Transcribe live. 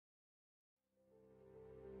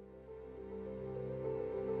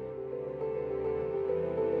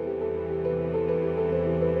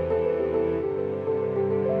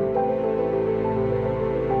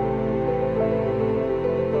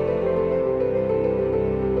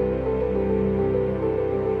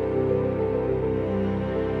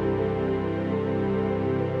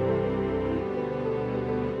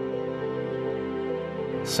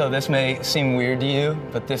So this may seem weird to you,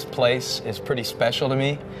 but this place is pretty special to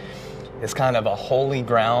me. It's kind of a holy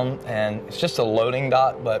ground, and it's just a loading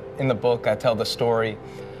dock, but in the book I tell the story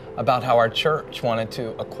about how our church wanted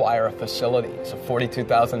to acquire a facility. It's a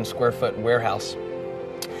 42,000 square foot warehouse.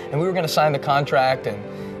 And we were going to sign the contract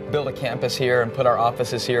and build a campus here and put our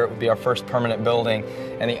offices here. It would be our first permanent building.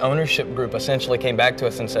 And the ownership group essentially came back to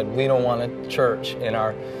us and said, we don't want a church in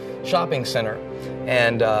our shopping center.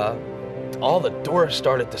 And all the doors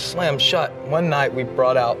started to slam shut. One night we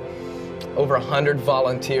brought out over 100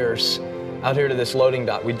 volunteers out here to this loading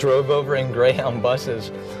dock. We drove over in Greyhound buses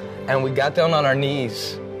and we got down on our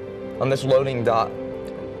knees on this loading dock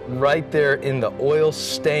right there in the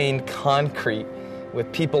oil-stained concrete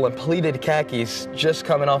with people in pleated khakis just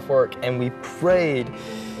coming off work, and we prayed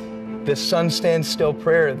this sun stand still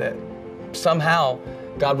prayer that somehow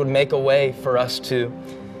God would make a way for us to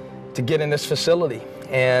get in this facility.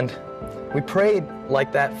 And we prayed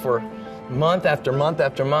like that for month after month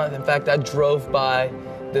after month. In fact, I drove by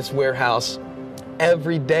this warehouse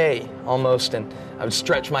every day almost, and I would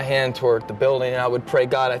stretch my hand toward the building and I would pray,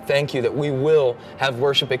 God, I thank you that we will have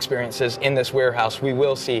worship experiences in this warehouse. We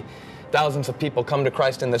will see thousands of people come to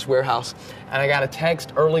Christ in this warehouse. And I got a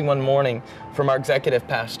text early one morning from our executive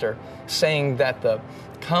pastor saying that the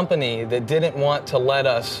company that didn't want to let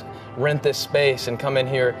us rent this space and come in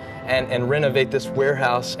here and renovate this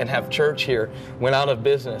warehouse and have church here went out of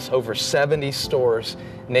business. Over 70 stores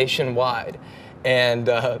nationwide. And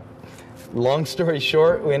long story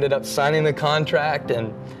short, we ended up signing the contract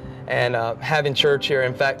and having church here.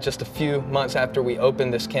 In fact, just a few months after we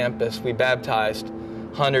opened this campus, we baptized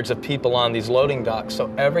hundreds of people on these loading docks.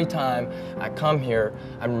 So every time I come here,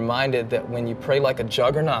 I'm reminded that when you pray like a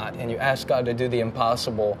juggernaut and you ask God to do the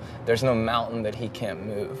impossible, there's no mountain that He can't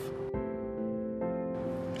move.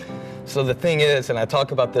 So the thing is, and I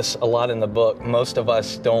talk about this a lot in the book, most of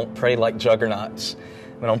us don't pray like juggernauts.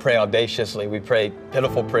 We don't pray audaciously. We pray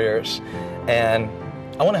pitiful prayers. And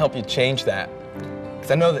I want to help you change that,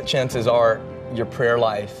 because I know that chances are your prayer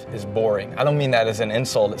life is boring. I don't mean that as an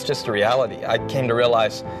insult. It's just a reality. I came to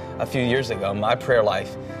realize a few years ago my prayer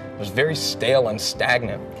life was very stale and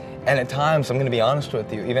stagnant. And at times, I'm going to be honest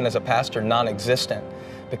with you, even as a pastor, non-existent,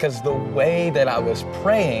 because the way that I was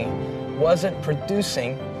praying wasn't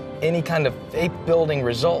producing any kind of faith-building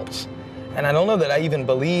results. And I don't know that I even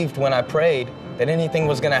believed when I prayed that anything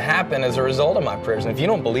was going to happen as a result of my prayers. And if you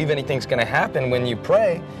don't believe anything's going to happen when you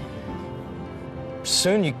pray,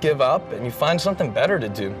 soon you give up and you find something better to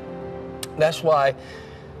do. That's why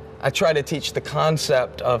I try to teach the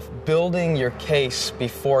concept of building your case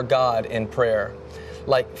before God in prayer.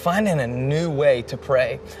 Like finding a new way to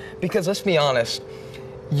pray. Because let's be honest,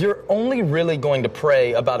 you're only really going to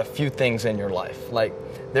pray about a few things in your life. Like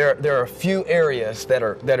there are a few areas that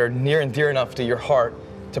are near and dear enough to your heart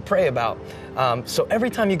to pray about. So every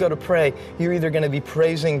time you go to pray, you're either going to be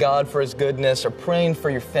praising God for His goodness, or praying for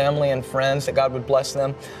your family and friends that God would bless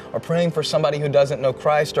them, or praying for somebody who doesn't know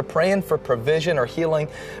Christ, or praying for provision or healing.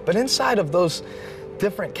 But inside of those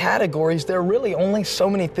different categories, there are really only so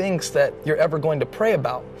many things that you're ever going to pray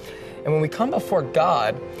about. And when we come before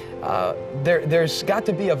God, there's got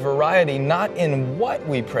to be a variety, not in what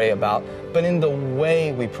we pray about, but in the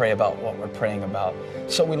way we pray about what we're praying about.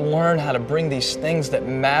 So we learn how to bring these things that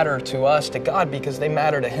matter to us to God because they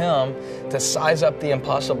matter to Him, to size up the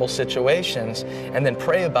impossible situations and then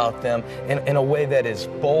pray about them in a way that is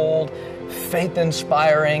bold,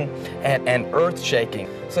 faith-inspiring, and earth-shaking.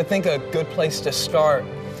 So I think a good place to start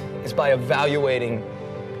is by evaluating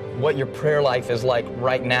what your prayer life is like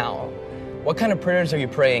right now. What kind of prayers are you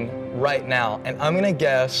praying right now? And I'm going to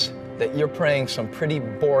guess that you're praying some pretty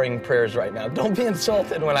boring prayers right now. Don't be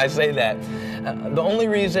insulted when I say that. The only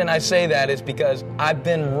reason I say that is because I've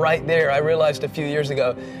been right there. I realized a few years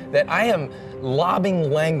ago that I am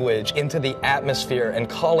lobbing language into the atmosphere and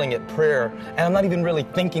calling it prayer. And I'm not even really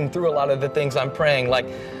thinking through a lot of the things I'm praying. Like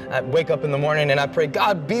I wake up in the morning and I pray,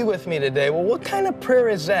 God, be with me today. Well, what kind of prayer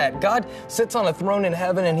is that? God sits on a throne in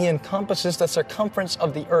heaven and He encompasses the circumference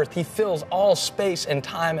of the earth. He fills all space and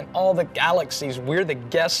time and all the galaxies. We're the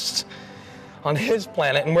guests on His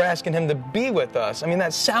planet and we're asking Him to be with us. I mean,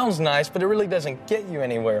 that sounds nice, but it really doesn't get you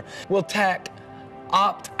anywhere. We'll tack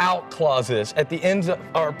opt-out clauses at the ends of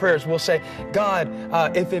our prayers. We'll say, God,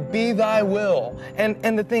 if it be Thy will.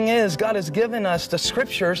 And the thing is, God has given us the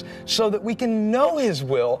Scriptures so that we can know His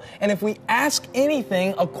will. And if we ask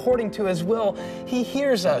anything according to His will, He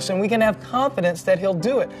hears us and we can have confidence that He'll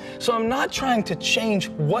do it. So I'm not trying to change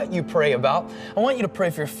what you pray about. I want you to pray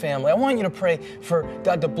for your family. I want you to pray for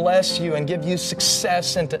God to bless you and give you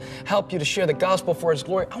success and to help you to share the gospel for His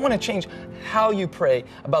glory. I want to change how you pray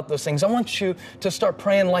about those things. I want you to start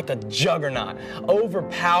praying like a juggernaut,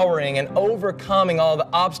 overpowering and overcoming all the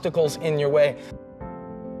obstacles in your way.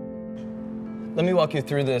 Let me walk you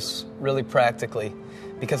through this really practically,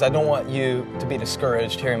 because I don't want you to be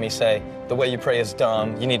discouraged hearing me say, the way you pray is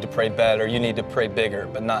dumb, you need to pray better, you need to pray bigger,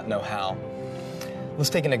 but not know how.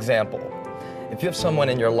 Let's take an example. If you have someone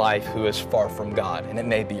in your life who is far from God, and it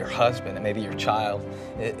may be your husband, it may be your child,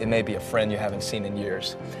 it may be a friend you haven't seen in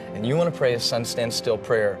years, and you want to pray a sun stand still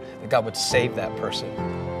prayer that God would save that person,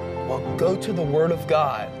 well, go to the Word of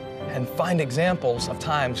God and find examples of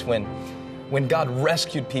times when God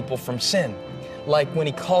rescued people from sin, like when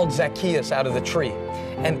He called Zacchaeus out of the tree.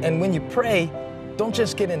 And when you pray, don't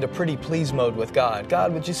just get into pretty please mode with God.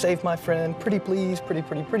 God, would you save my friend? Pretty please, pretty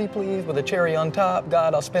please, with a cherry on top.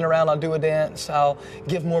 God, I'll spin around, I'll do a dance, I'll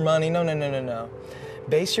give more money. No.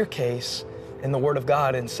 Base your case in the Word of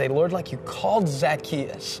God and say, Lord, like you called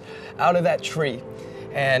Zacchaeus out of that tree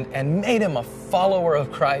and made him a follower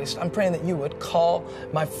of Christ, I'm praying that you would call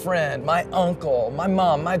my friend, my uncle, my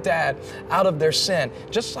mom, my dad out of their sin.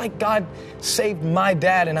 Just like God saved my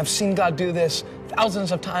dad, and I've seen God do this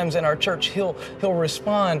thousands of times in our church, He'll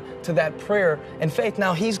respond to that prayer in faith.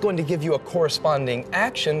 Now He's going to give you a corresponding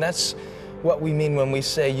action. That's what we mean when we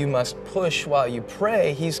say you must push while you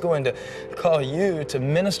pray. He's going to call you to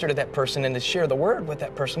minister to that person and to share the word with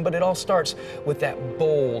that person. But it all starts with that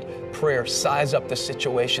bold prayer. Size up the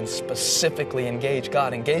situation, specifically engage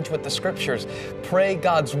God, engage with the scriptures, pray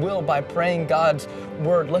God's will by praying God's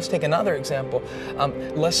word. Let's take another example.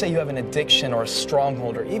 Let's say you have an addiction or a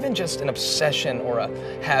stronghold or even just an obsession or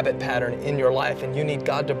a habit pattern in your life and you need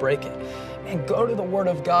God to break it. And go to the Word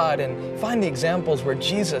of God and find the examples where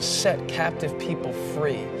Jesus set captive people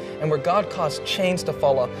free and where God caused chains to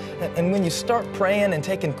fall off. And when you start praying and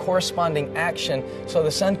taking corresponding action so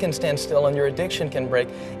the sun can stand still and your addiction can break,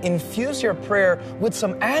 infuse your prayer with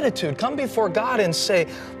some attitude. Come before God and say,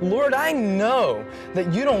 Lord, I know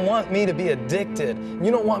that you don't want me to be addicted.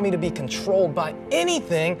 You don't want me to be controlled by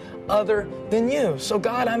anything other than you. So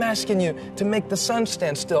God, I'm asking you to make the sun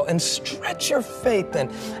stand still and stretch your faith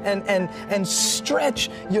and stretch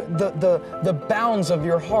the bounds of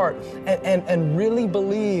your heart and really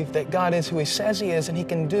believe that God is who He says He is and He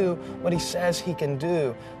can do what He says He can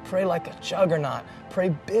do. Pray like a juggernaut. Pray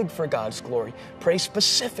big for God's glory. Pray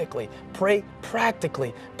specifically. Pray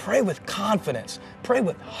practically. Pray with confidence. Pray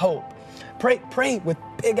with hope. Pray with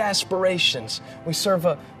big aspirations. We serve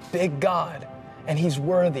a big God, and He's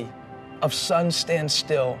worthy of sun stand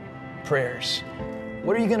still prayers.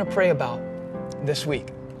 What are you going to pray about this week?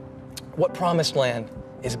 What promised land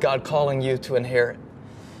is God calling you to inherit?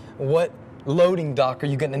 What loading dock are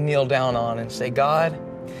you going to kneel down on and say, God,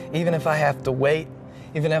 even if I have to wait,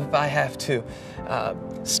 even if I have to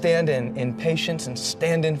stand in patience and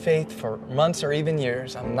stand in faith for months or even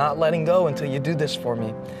years, I'm not letting go until you do this for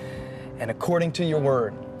me. And according to your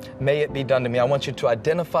word, may it be done to me. I want you to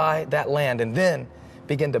identify that land and then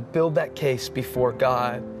begin to build that case before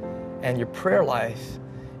God. And your prayer life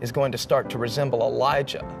is going to start to resemble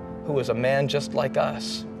Elijah, who was a man just like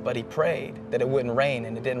us, but he prayed that it wouldn't rain,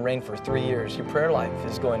 and it didn't rain for 3 years. Your prayer life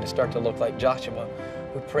is going to start to look like Joshua,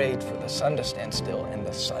 who prayed for the sun to stand still, and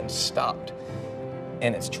the sun stopped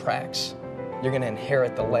in its tracks. You're going to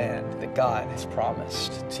inherit the land that God has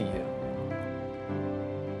promised to you.